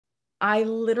I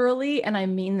literally, and I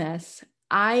mean this,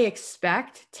 I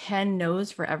expect 10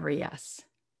 no's for every yes.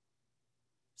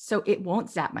 So it won't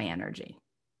zap my energy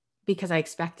because I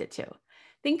expect it to.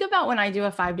 Think about when I do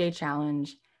a 5-day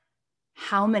challenge,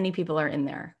 how many people are in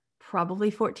there? Probably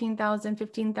 14,000,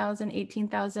 15,000,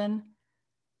 18,000.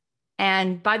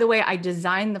 And by the way, I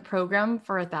designed the program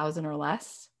for 1,000 or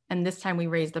less. And this time we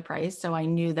raised the price. So I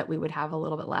knew that we would have a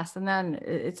little bit less than that. And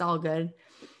it's all good.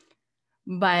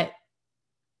 But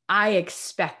I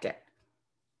expect it.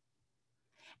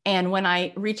 And when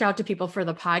I reach out to people for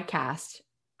the podcast,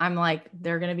 I'm like,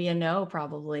 they're going to be a no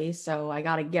probably. So I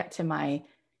got to get to my,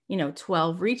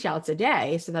 12 reach outs a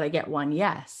day so that I get one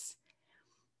yes.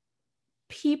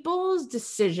 People's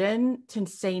decision to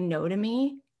say no to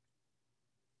me,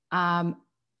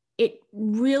 it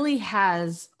really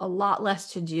has a lot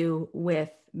less to do with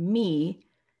me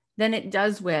than it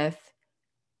does with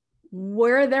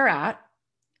where they're at,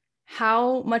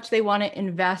 how much they want to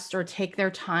invest or take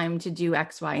their time to do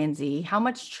X, Y, and Z, how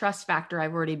much trust factor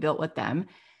I've already built with them.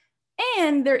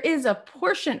 And there is a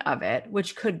portion of it,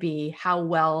 which could be how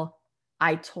well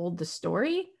I told the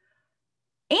story.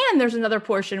 And there's another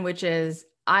portion, which is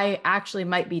I actually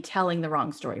might be telling the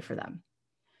wrong story for them.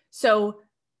 So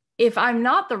if I'm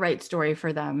not the right story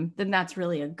for them, then that's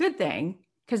really a good thing,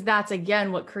 because that's,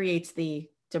 again, what creates the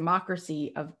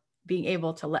democracy of being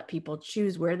able to let people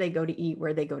choose where they go to eat,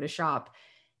 where they go to shop.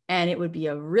 And it would be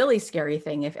a really scary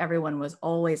thing if everyone was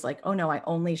always like, oh no, I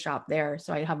only shop there,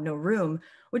 so I have no room,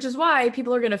 which is why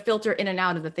people are going to filter in and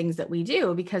out of the things that we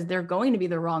do, because they're going to be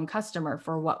the wrong customer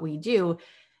for what we do.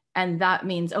 And that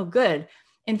means, oh, good.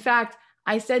 In fact,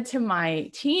 I said to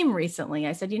my team recently,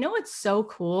 I said, it's so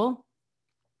cool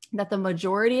that the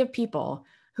majority of people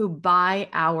who buy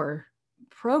our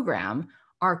program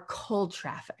are cold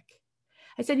traffic.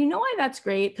 I said, you know why that's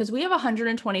great? Because we have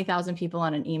 120,000 people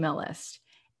on an email list.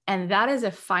 And that is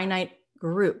a finite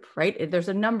group, right? There's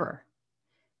a number,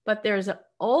 but there's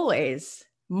always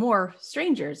more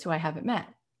strangers who I haven't met,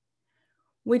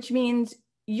 which means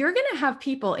you're going to have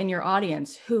people in your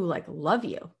audience who love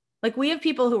you. We have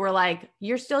people who are like,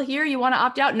 you're still here? You want to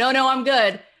opt out? No, I'm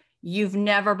good. You've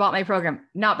never bought my program.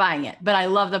 Not buying it, but I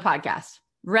love the podcast.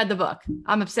 Read the book.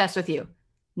 I'm obsessed with you.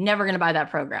 Never going to buy that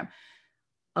program.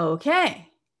 Okay.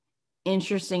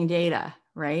 Interesting data,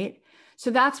 right?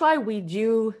 So that's why we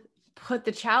do put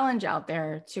the challenge out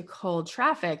there to cold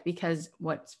traffic, because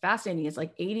what's fascinating is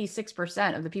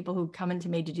 86% of the people who come into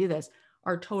me to do this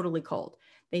are totally cold.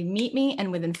 They meet me,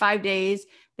 and within 5 days,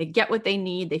 they get what they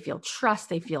need. They feel trust,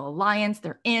 they feel alliance,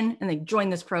 they're in, and they join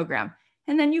this program.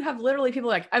 And then you have literally people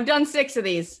like, I've done 6 of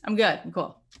these. I'm good. I'm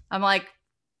cool. I'm like,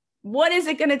 what is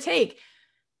it going to take?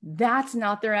 That's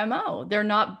not their MO.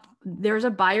 There's a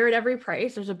buyer at every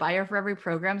price. There's a buyer for every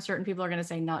program. Certain people are going to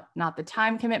say, not the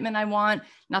time commitment I want,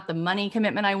 not the money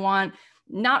commitment I want,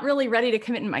 not really ready to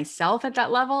commit in myself at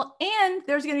that level. And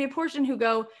there's going to be a portion who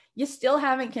go, you still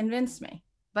haven't convinced me,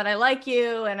 but I like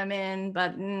you and I'm in,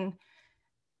 but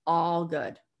all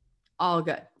good. All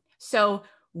good. So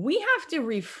we have to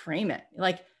reframe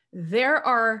it. There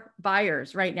are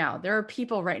buyers right now. There are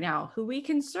people right now who we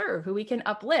can serve, who we can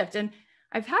uplift. And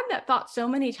I've had that thought so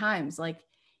many times.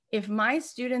 If my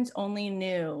students only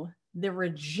knew the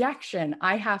rejection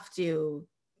I have to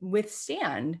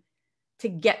withstand to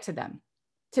get to them,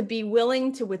 to be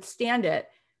willing to withstand it,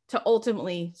 to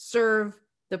ultimately serve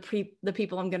the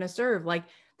people I'm going to serve.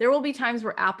 There will be times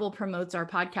where Apple promotes our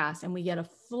podcast and we get a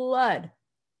flood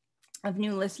of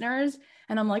new listeners.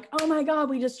 And I'm like, oh my God,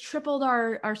 we just tripled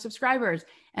our subscribers.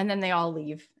 And then they all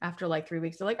leave after 3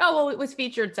 weeks. They're like, oh, well, it was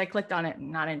featured, so I clicked on it and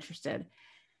not interested.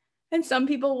 And some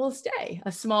people will stay.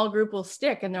 A small group will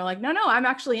stick and they're like, no, I'm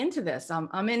actually into this.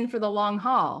 I'm in for the long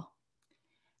haul.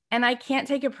 And I can't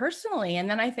take it personally. And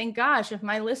then I think, gosh, if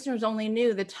my listeners only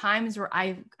knew the times where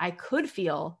I could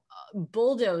feel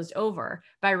bulldozed over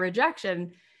by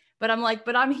rejection, but I'm like,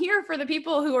 but I'm here for the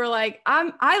people who are like,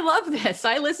 I love this.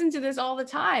 I listen to this all the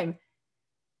time.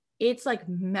 It's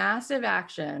massive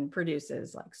action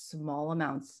produces small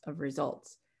amounts of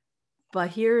results.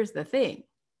 But here's the thing.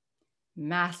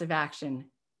 Massive action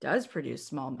does produce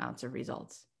small amounts of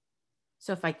results.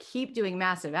 So if I keep doing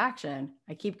massive action,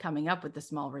 I keep coming up with the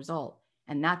small result.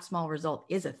 And that small result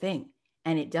is a thing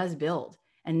and it does build.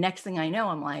 And next thing I know,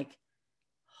 I'm like,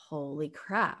 holy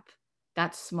crap,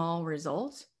 that small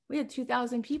result. We had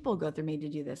 2,000 people go through me to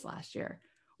do this last year.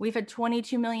 We've had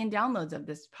 22 million downloads of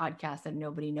this podcast that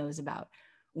nobody knows about.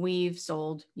 We've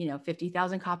sold,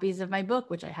 50,000 copies of my book,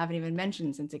 which I haven't even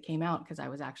mentioned since it came out because I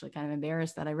was actually kind of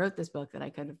embarrassed that I wrote this book, that I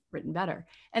could have written better.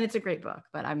 And it's a great book,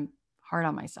 but I'm hard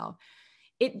on myself.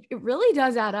 It really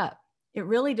does add up. It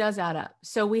really does add up.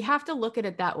 So we have to look at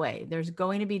it that way. There's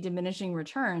going to be diminishing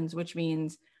returns, which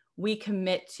means we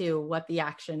commit to what the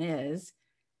action is.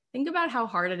 Think about how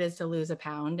hard it is to lose a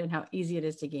pound and how easy it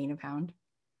is to gain a pound,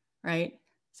 right?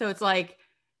 So it's like,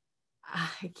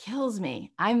 it kills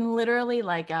me. I'm literally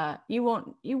like you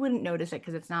wouldn't notice it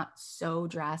because it's not so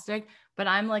drastic, but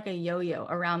I'm like a yo-yo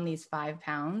around these 5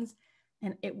 pounds.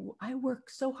 And I work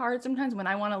so hard sometimes when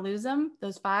I want to lose them,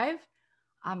 those 5,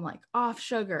 I'm like off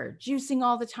sugar, juicing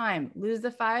all the time, lose the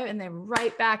 5, and then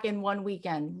right back in one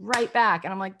weekend, right back.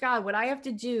 And I'm like, God, what I have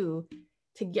to do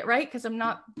to get right? Because I'm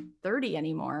not 30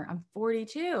 anymore. I'm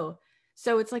 42.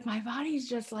 So it's like my body's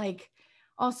just like,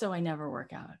 also, I never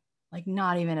work out, like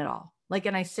not even at all. Like,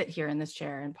 and I sit here in this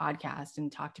chair and podcast and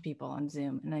talk to people on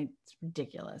Zoom, and it's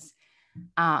ridiculous.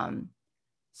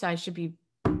 So I should be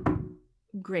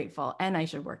grateful, and I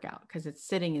should work out because it's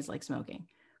sitting is like smoking.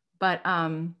 But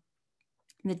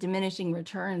the diminishing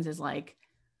returns is like,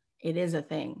 it is a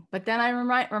thing. But then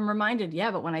I'm reminded,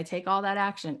 yeah, but when I take all that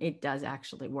action, it does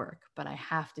actually work. But I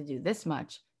have to do this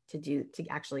much to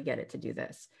actually get it to do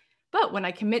this. But when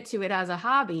I commit to it as a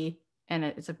hobby and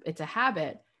it's a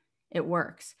habit, it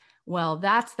works. Well,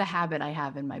 that's the habit I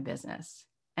have in my business.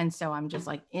 And so I'm just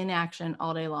like in action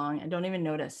all day long. I don't even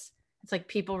notice. It's like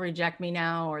people reject me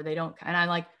now, or they don't. And I'm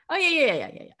like, oh yeah.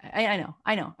 I know.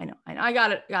 I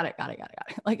got it.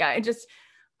 Like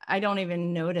I don't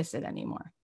even notice it anymore.